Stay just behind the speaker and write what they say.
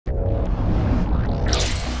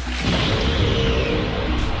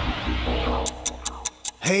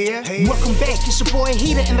Hey, welcome back, it's your boy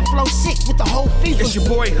Heatah and the flow sick with the whole fever. It's your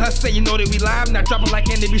boy Hustla, you know that we live. Now drop a like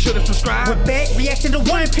and be sure to subscribe. We're back, reacting to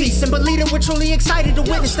One Piece, and believe it, we're truly excited to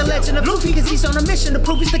witness the legend of Luffy, cause he's on a mission to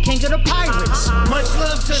prove he's the king of the pirates. Much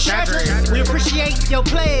love to Shadra, we appreciate your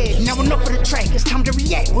pledge. Now enough for the track, it's time to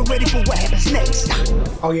react, we're ready for what happens next.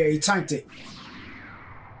 Oh yeah, he tanked it.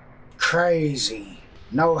 Crazy.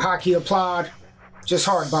 No hockey applied, just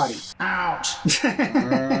hard body. Ouch.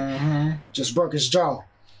 Just broke his jaw.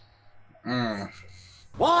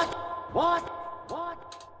 What?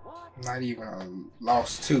 Not even a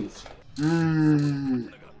lost tooth.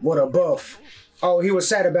 What a buff. Oh, he was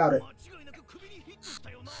sad about it.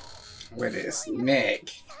 With his neck.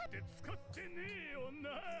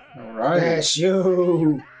 Alright. That's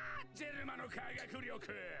you.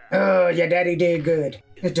 Your daddy did good.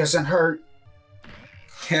 It doesn't hurt.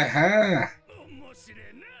 Haha.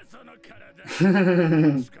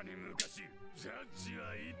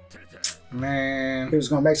 Man, He was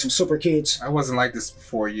gonna make some super kids. I wasn't like this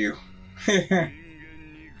before you.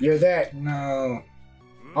 You're that. No.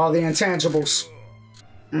 All the intangibles.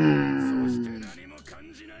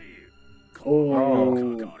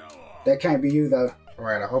 Oh, that can't be you though.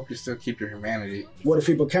 Alright, I hope you still keep your humanity. What if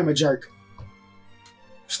he became a jerk?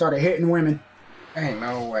 Started hitting women? Ain't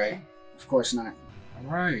no way. Of course not.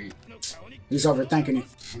 Alright. He's overthinking it.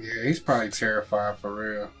 Yeah, he's probably terrified for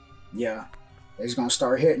real. Yeah. He's gonna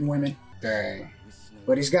start hitting women. Dang.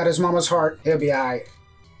 But he's got his mama's heart. He'll be alright.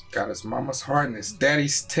 Got his mama's heart and his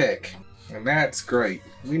daddy's tech. And that's great.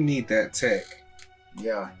 We need that tech.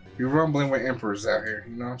 Yeah. You're rumbling with emperors out here,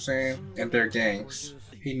 you know what I'm saying? And their gangs.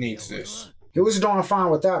 He needs this. He was doing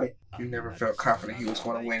fine without it. You never felt confident he was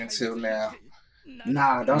going to win until now.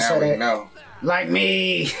 Nah, don't Now say we that. know. Like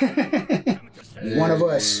me. One of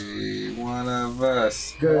us. Hey, one of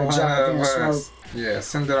us. Good One job, of Vince us. Smoke. Yeah,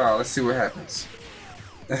 send it all. Let's see what happens.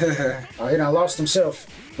 Oh, he done lost himself.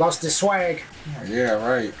 Lost his swag. Yeah,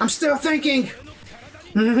 right. I'm still thinking.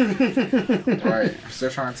 Right. Still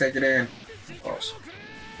trying to take it in. Boss.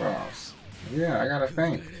 Boss. Yeah, I gotta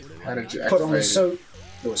think. How did you Put on activate his suit.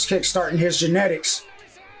 It was kickstarting his genetics.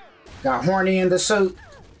 Got horny in the suit.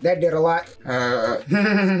 That did a lot.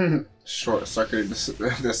 Short circuited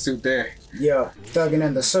the suit there. Yeah, thugging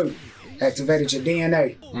in the suit. Activated your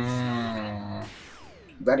DNA.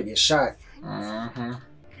 About to get shot.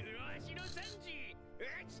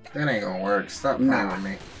 That ain't gonna work. Stop playing with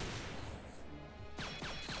me.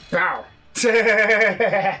 Pow!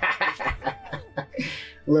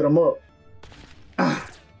 Lit him up.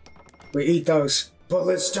 We eat those.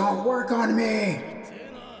 Bullets don't work on me.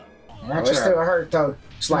 Watch It out. still hurt though.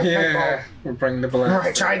 It's like Yeah, we're bringing the blood.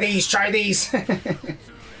 Alright, try these, try these. He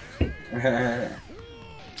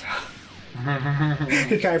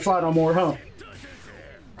can't fly no more, huh?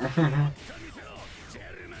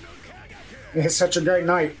 It's such a great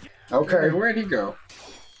night. Okay. Where'd he go?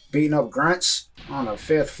 Beating up grunts on the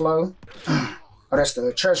 5th floor. Oh, that's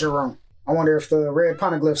the treasure room. I wonder if the red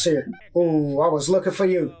poneglyph's here. Ooh, I was looking for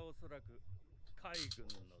you.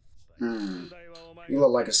 You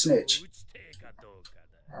look like a snitch.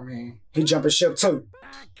 I mean, He jumping ship too.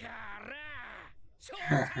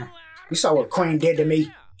 You saw what Queen did to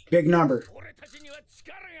me. Big number.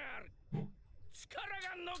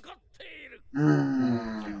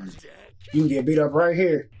 You can get beat up right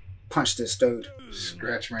here. Punch this dude.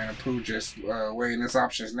 Scratch Man and Pooh just weighing his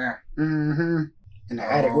options now. In the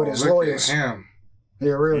attic with his look lawyers. at him. He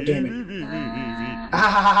a real demon.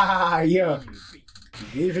 Yeah.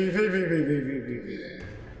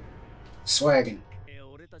 Swagging.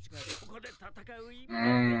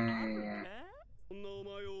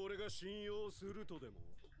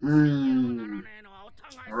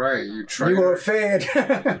 Right, you traitor. You were fed.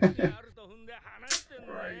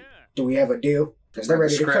 Right. Do we have a deal? Because they're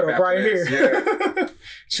ready to cut up right here. Yeah.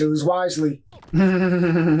 Choose wisely.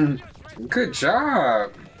 Good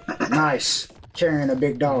job. Nice. Carrying a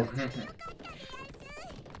big dog.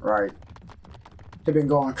 Right. They've been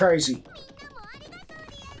going crazy.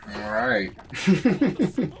 All right.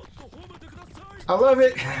 I love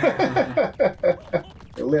it.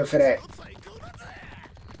 They live for that.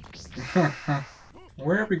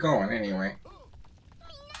 Where are we going anyway?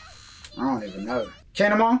 I don't even know.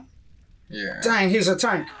 Canamon? Yeah. Dang, he's a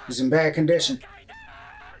tank. He's in bad condition.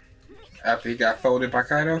 After he got folded by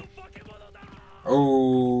Kaido?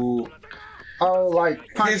 Oh. Oh, like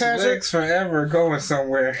Punk His Hazard? legs forever going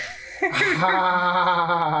somewhere. But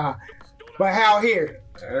how here?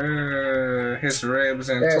 His ribs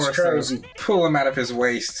and That's torso. crazy. Pull him out of his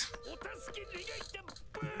waist.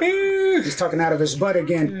 He's talking out of his butt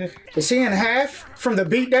again. Is he in half from the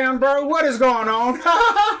beatdown, bro? What is going on?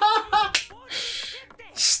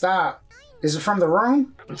 Stop. Is it from the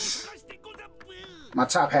room? My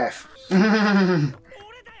top half.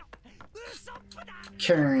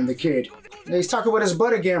 Carrying the kid. He's talking with his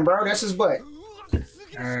butt again, bro. That's his butt.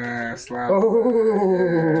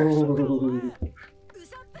 Oh.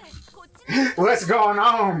 What's going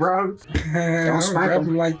on, bro? Don't smack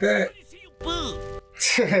him like that. Boo.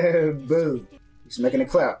 He's making a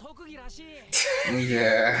clap.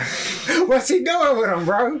 Yeah. What's he doing with him,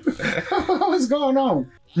 bro? What's going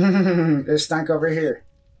on? There's stank over here.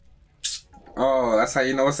 Oh, that's how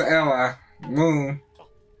you know it's an ally. Moon.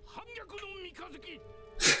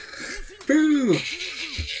 Boo.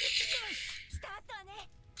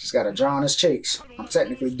 Just got a draw on his cheeks. I'm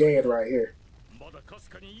technically dead right here.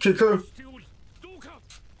 Kiku.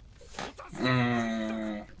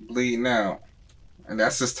 Bleeding out. And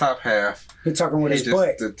that's his top half. He talking with his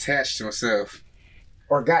butt. He just detached himself.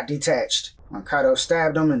 Or got detached. When Kaido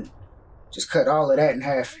stabbed him and just cut all of that in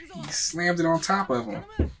half. He slammed it on top of him.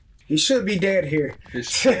 He should be dead here. He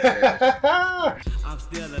should be dead. I'm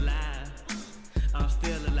still alive. I'm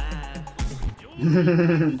still alive.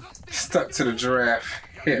 Stuck to the giraffe.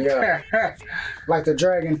 Yeah. Like the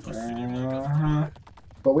dragon.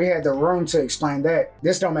 But we had the room to explain that.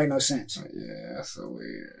 This don't make no sense. Yeah, that's so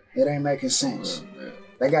weird. It ain't making sense.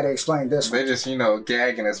 They gotta explain this one. They just,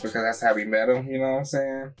 gagging us because that's how we met him, you know what I'm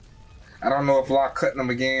saying? I don't know if Locke cutting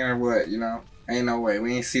him again or what, Ain't no way.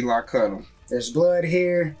 We ain't see Locke cut him. There's blood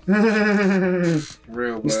here. Real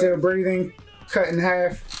blood. He's still breathing. Cut in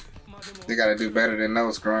half. They gotta do better than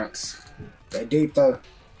those grunts. They deep though.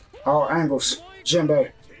 All angles. Jimbo.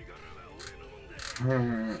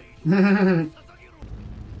 I'm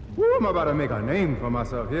about to make a name for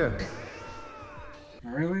myself here.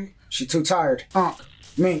 Really? She too tired.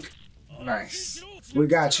 Mink. Nice. We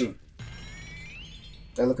got you.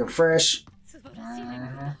 They looking fresh.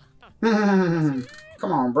 Come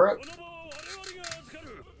on, bro.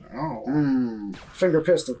 Oh. Finger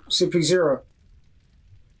pistol. CP0.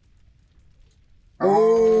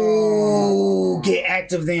 Oh. Oh, get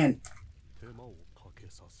active then.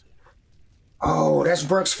 Oh, that's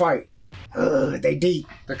Brooks' fight. They deep.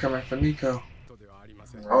 They're coming for Nico.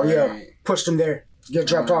 Oh yeah, pushed him there. Get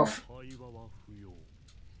dropped off.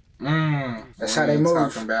 That's how they move.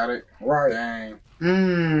 Talking about it. Right. Dang.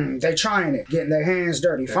 They trying it, getting their hands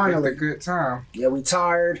dirty. They Finally. picked a good time. Yeah, we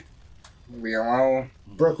tired. We alone.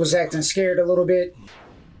 Brooke was acting scared a little bit.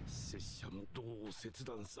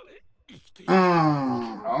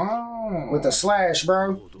 Oh. With the slash,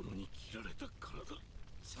 bro.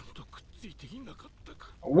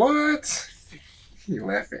 What? He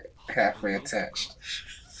left it halfway attached.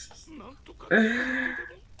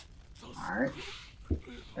 Alright.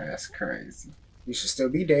 That's crazy. You should still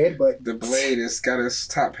be dead, but... The blade has got his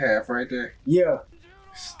top half right there. Yeah.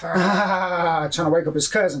 Stop. Trying to wake up his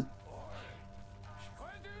cousin.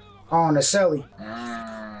 On the celly.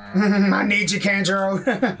 I need you, Kanjuro.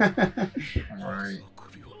 Alright.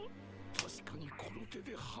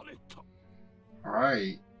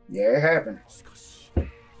 Alright. Yeah, it happened.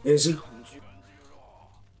 Is he?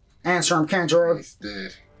 Answer him, Kanjuro. He's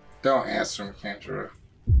dead. Don't answer him, Kanjuro.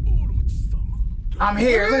 I'm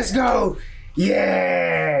here, let's go!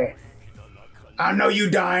 Yeah! I know you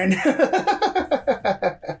dying.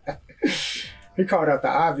 He called out the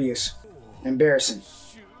obvious. Embarrassing.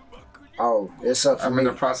 Oh, it's up for I'm me. in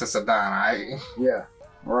the process of dying, alright? Yeah,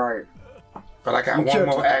 right. But I got You one killed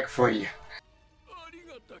more him. act for you.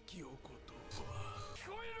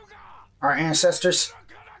 Our ancestors.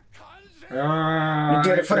 You You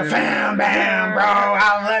did it for the fam, bam, bro.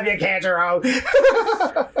 I love you, Kanjuro.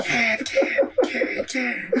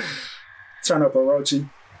 Turn up Orochi.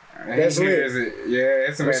 That's lit. Yeah,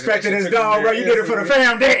 it's Respected his dog, bro. You did it for the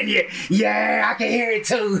fam, didn't you? Yeah, I can hear it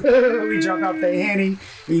too. We jumped off the henny.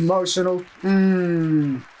 Emotional.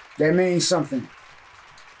 That means something.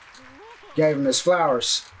 Gave him his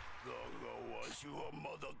flowers.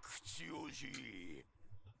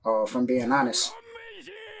 Oh, from being honest,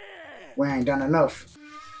 we ain't done enough.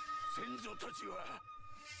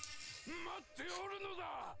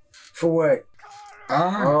 For what?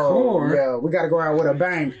 Encore? Yeah, we gotta go out with a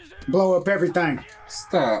bang. Blow up everything.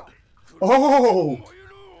 Stop. Oh!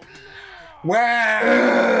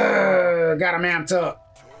 Wow! Got him amped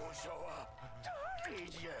up.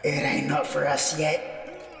 It ain't up for us yet.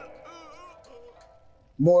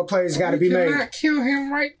 More plays gotta be made. You cannot kill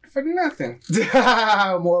him right for nothing.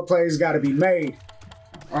 More plays gotta be made.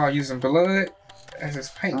 Oh, using blood as his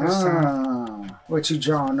paint this time. What you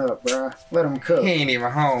drawing up, bruh? Let him cook. He ain't even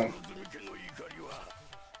home.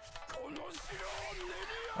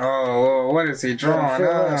 Oh, what is he drawing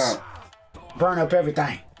up? Burn up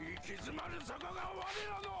everything.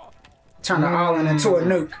 Turn the island into a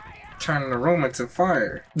nuke. Turning the room into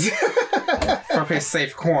fire. From his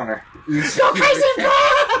safe corner. Go crazy, bro!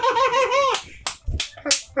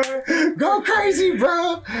 Go crazy,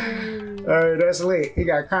 bro! Alright, that's lit. He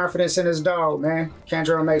got confidence in his dog, man.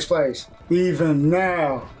 Kanjuro makes plays. Even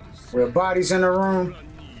now, with bodies in the room.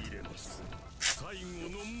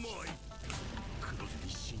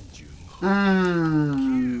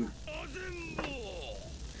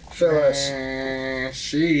 Feel us.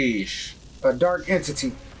 Sheesh. A dark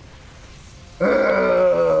entity.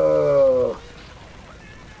 The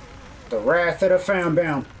wrath of the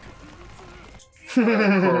fanbound.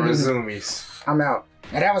 Korazumis. I'm out.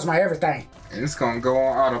 And that was my everything. And it's gonna go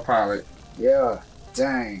on autopilot. Yeah,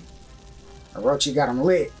 dang. Orochi got him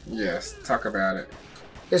lit. Yes, talk about it.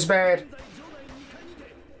 It's bad.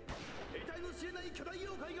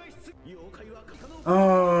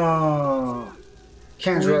 Oh,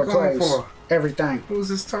 Kanjuro plays everything. Who's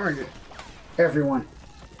his target? Everyone.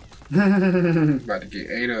 About to get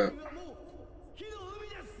ate up.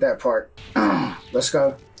 That part. Let's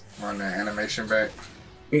go. Run that animation back.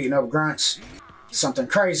 Eating up grunts. Something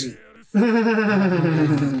crazy.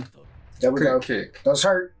 There we go. Kick. Those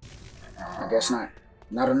hurt. I guess not.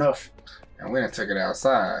 Not enough. And we done took it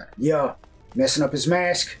outside. Yeah. Messing up his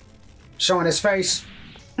mask. Showing his face.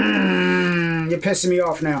 You're pissing me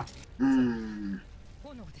off now.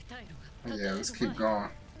 Yeah, let's keep going.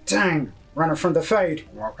 Dang. Running from the fade.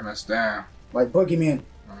 Walking us down. Like boogeymen.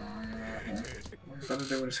 What's that to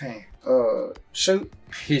do with his hand? Shoot.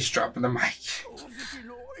 He's dropping the mic.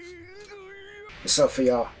 What's up for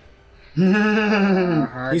y'all?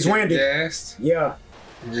 He's Get winded. gassed. Yeah.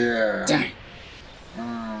 Yeah. Dang.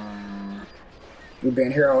 We've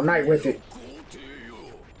been here all night with it.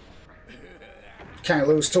 Can't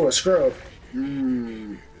lose to a scrub.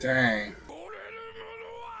 Dang.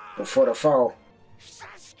 Before the fall.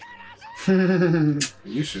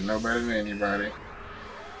 You should know better than anybody.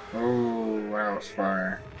 Oh, that was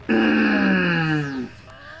fire.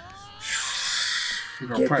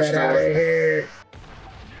 Get that out of here.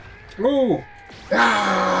 Ooh.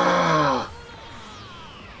 Ah.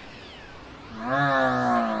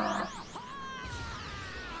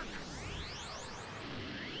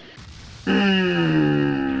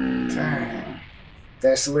 Dang.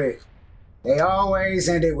 That's lit. They always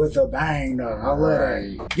end it with a bang, though. I love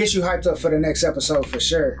that. Gets you hyped up for the next episode for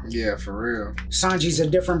sure. Yeah, for real. Sanji's a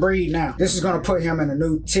different breed now. This is going to put him in a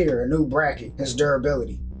new tier, a new bracket, his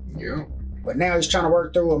durability. Yep. But now he's trying to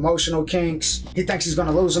work through emotional kinks. He thinks he's going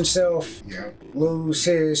to lose himself. Yep. Lose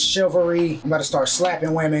his chivalry. I'm about to start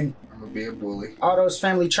slapping women. I'm going to be a bully. All those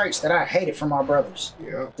family traits that I hated from my brothers.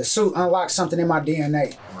 Yep. The suit unlocked something in my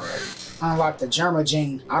DNA. Right. Unlocked the Germa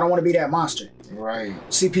gene. I don't want to be that monster. Right.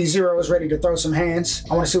 CP0 is ready to throw some hands.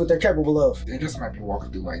 I want to see what they're capable of. They just might be walking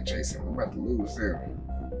through like Jason. We're about to lose them.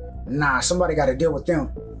 Nah, somebody got to deal with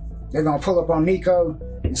them. They're going to pull up on Nico,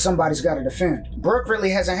 and somebody's got to defend. Brooke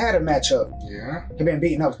really hasn't had a matchup. Yeah. He been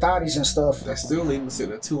beating up thotties and stuff. That still leaves us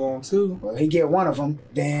at a 2-on-2. Well, he get one of them,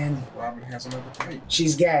 then Robin has another fight.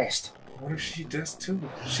 she's gassed. What if she does too?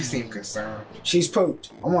 She seemed concerned. She's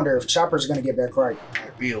pooped. I wonder if Chopper's going to get back right.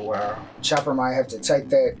 It'd be a while. Chopper might have to take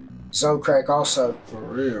that Zocrack also. For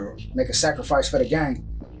real. Make a sacrifice for the gang.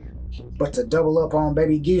 But to double up on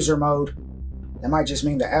Baby Geezer mode, that might just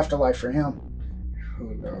mean the afterlife for him.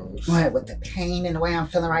 Who knows? Well, with the pain and the way I'm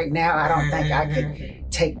feeling right now, I don't think I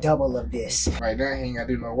could take double of this. Right now, he ain't got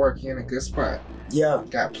to do no work. He in a good spot. Yeah.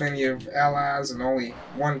 Got plenty of allies and only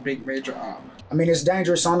one big major op. I mean, it's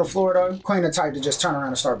dangerous on the floor, though. Queen the type to just turn around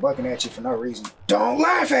and start bucking at you for no reason. Don't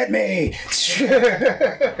laugh at me!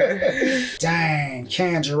 Dang,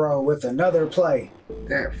 Kanjuro with another play.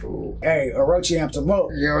 That fool. Hey, Orochi amped him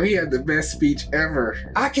up. Yo, he had the best speech ever.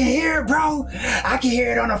 I can hear it, bro. I can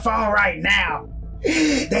hear it on the phone right now.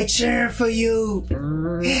 They cheering for you.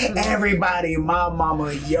 Everybody, my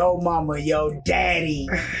mama, yo daddy,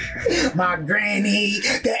 my granny,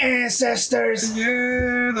 the ancestors.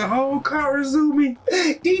 Yeah, the whole Karazumi.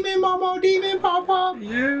 Demon mama, demon papa.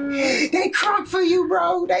 Yeah. They crunk for you,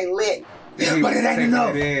 bro. They lit. He But it ain't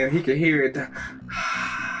enough. He could hear it.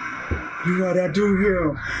 You know that do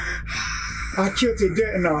him. I killed it,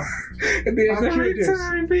 didn't I? And then I every killed this.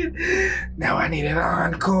 time it, now I need an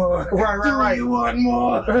encore. Right. Do you want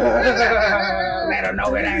more? Let them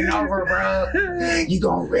know it ain't over, bro. You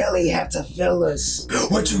gon' really have to fill us.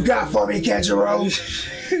 What you got for me, Kanjuro?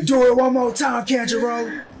 Do it one more time,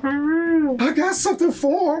 Kanjuro. I got something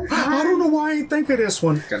for him. I don't know why I ain't think of this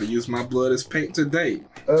one. Gotta use my blood as paint today.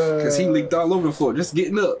 Cause he leaked all over the floor, just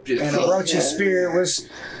getting up. Just, and Orochi's spirit was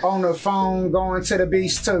on the phone going to the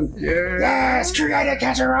beast too. Yeah. Yes, creator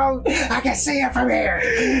Kenjiro. I can see it from here.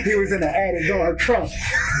 He was in the attic going crunk.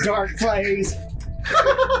 Dark plays.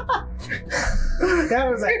 That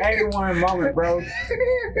was an A1 moment, bro.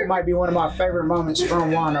 It might be one of my favorite moments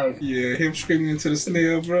from Wano. Yeah, him screaming into the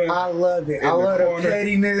snail, bro. I love it. I love the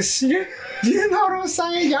pettiness. You know what I'm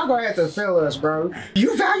saying? Y'all gonna have to feel us, bro.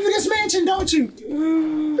 You value this mansion, don't you?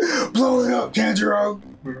 Blow it up, Kenjiro.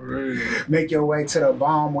 Make your way to the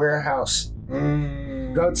bomb warehouse.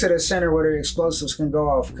 Go to the center where the explosives can go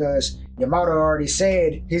off, because Yamato already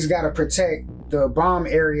said he's got to protect the bomb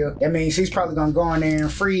area. That means he's probably gonna go in there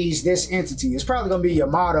and freeze this entity. It's probably gonna be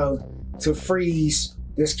Yamato to freeze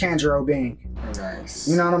this Kenjiro being. Nice.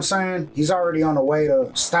 You know what I'm saying? He's already on the way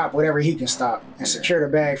to stop whatever he can stop and secure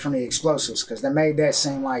the bag from the explosives, because they made that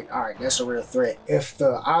seem like, all right, that's a real threat. If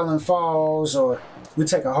the island falls or we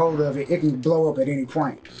take a hold of it, it can blow up at any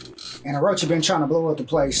point. And Orochi been trying to blow up the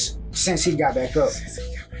place since he got back up.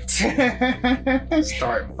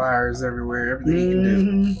 Start fires everywhere, everything he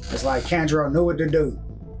can do. It's like Kenjiro knew what to do.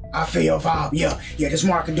 I feel your vibe. Yeah, there's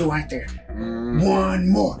more I can do, ain't there? One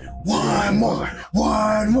more.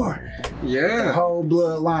 Yeah. The whole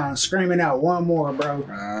bloodline screaming out one more, bro.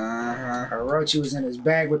 Uh-huh. Orochi was in his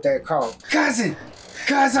bag with that call. Cousin,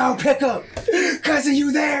 pick up. Cousin,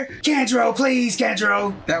 you there? Kenjiro, please,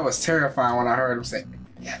 Kenjiro. That was terrifying when I heard him say,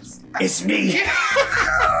 yes. It's me.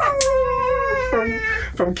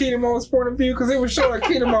 From Kinemon's point of view, because it was showing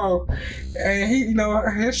Kinemon and he, you know,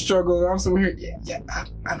 his struggle. I'm still here.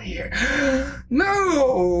 I'm here.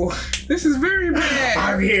 No, this is very bad.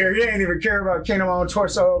 I'm here. He ain't even care about Kinemon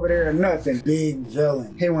torso over there or nothing. Big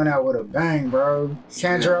villain. He went out with a bang, bro.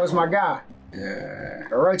 Kenjiro's my guy. Yeah.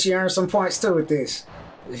 Orochi earned some points too with this.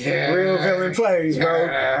 Yeah. Real villain plays, bro.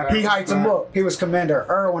 Yeah. He hyped him up. He was Commander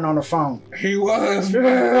Irwin on the phone. He was.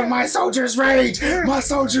 My soldiers rage. My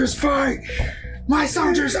soldiers fight. My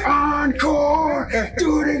soldiers encore.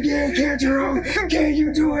 Do it again, Kenjiro. Can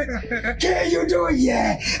you do it? Can you do it?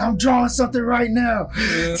 Yeah. I'm drawing something right now.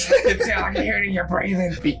 I can tell. I can hear it in your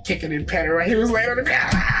breathing. Be kicking and petting right. He was laying on the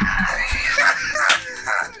ground.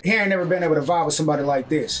 He ain't never been able to vibe with somebody like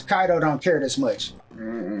this. Kaido don't care this much.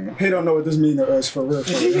 He don't know what this means to us for real.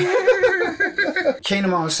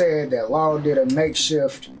 Kinemon said that Law did a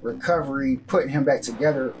makeshift recovery, putting him back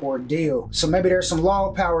together ordeal. So maybe there's some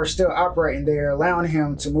Law power still operating there, allowing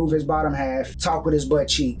him to move his bottom half, talk with his butt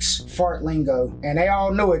cheeks, fart lingo. And they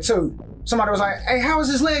all knew it too. Somebody was like, hey, how is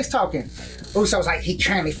his legs talking? Uso was like, he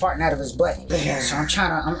currently farting out of his butt. So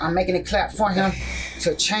I'm making it clap for him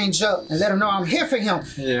to change up and let him know I'm here for him.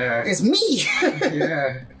 Yeah. It's me.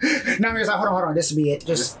 Yeah. Now he was like, hold on, this will be it.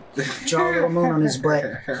 Just draw a little moon on his butt.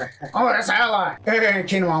 Oh, that's an ally. And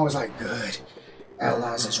Kinemon was like, good.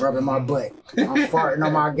 Allies is rubbing my butt. I'm farting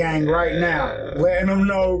on my gang right now. Letting them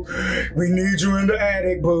know we need you in the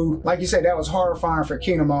attic, boo. Like you said, that was horrifying for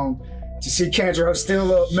Kinemon to see Kenjiro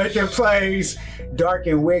still up, making plays, dark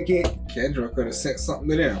and wicked. Kenjiro could have sent something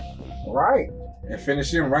to them. Right. And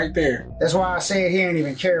finished him right there. That's why I said he didn't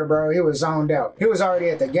even care, bro. He was zoned out. He was already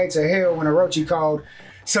at the gates of hell when Orochi called.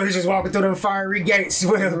 So he's just walking through them fiery gates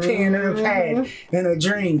with a pen and a pad and a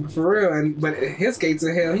dream. For real. But at his gates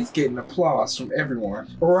of hell, he's getting applause from everyone.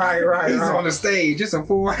 Right. He's on the stage. It's a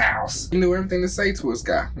full house. He knew everything to say to his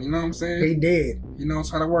guy. You know what I'm saying? He did. He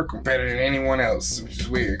knows how to work him better than anyone else, which is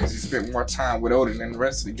weird because he spent more time with Odin than the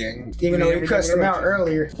rest of the gang. Even though he cussed him out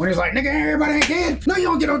earlier when he was like, nigga, everybody ain't dead. No, you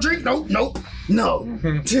don't get no drink. Nope. No.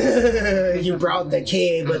 You brought the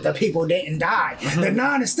kid, but the people didn't die. The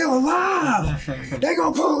 9 is still alive. They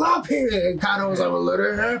gonna pull up here. And Kaido was like, well, let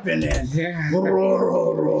it happen then. Yeah. All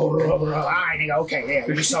right, nigga, okay, yeah,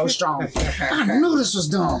 you're so strong. I knew this was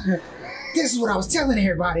dumb. This is what I was telling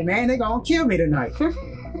everybody, man. They gonna kill me tonight.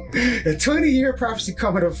 The 20-year prophecy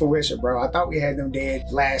coming to fruition, bro. I thought we had them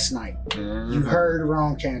dead last night. You heard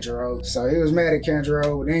wrong, Kenjiro. So he was mad at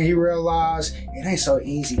Kenjiro, but then he realized it ain't so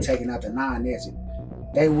easy taking out the 9, is it?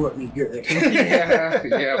 They whooped me good.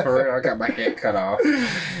 yeah, for real. I got my head cut off.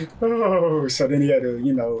 Oh, so then he had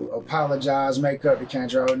to, apologize, make up to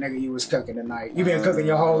Kenjiro. Nigga, you was cooking tonight. You been cooking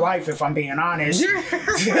your whole life, if I'm being honest.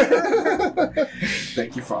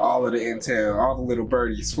 Thank you for all of the intel, all the little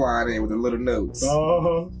birdies flying in with the little notes.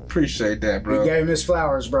 Appreciate that, bro. You gave him his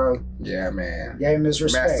flowers, bro. Yeah, man. Gave him his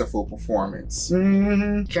respect. Masterful performance.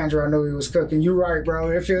 Kenjiro knew he was cooking. You right, bro.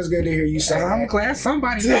 It feels good to hear you say I'm that. glad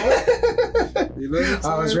somebody knows. You know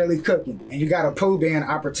I was really cooking. And you got a Pooh being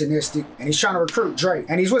opportunistic. And he's trying to recruit Drake.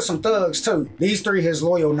 And he's with some thugs, too. These 3 his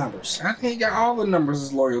loyal numbers. I think he got all the numbers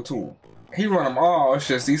is loyal to him. He run them all. It's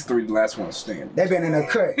just these three the last ones standing. They've been in a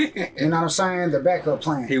cut. You know what I'm saying? The backup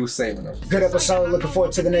plan. He was saving them. Good episode. Looking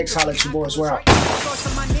forward to the next. Holla at you boys. We're out.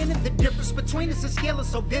 The difference between us and scale is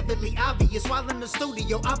so vividly obvious. While in the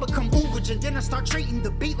studio, I become Uberage and then I start treating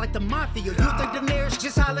the beat like the mafia. You think Daenerys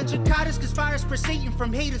just holler Jakartas, cause fire's proceeding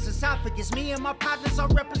from Heatah's esophagus. Me and my partners all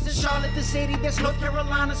represent Charlotte, the city that's North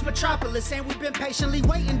Carolina's metropolis. And we've been patiently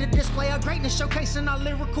waiting to display our greatness, showcasing our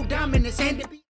lyrical dominance. And to be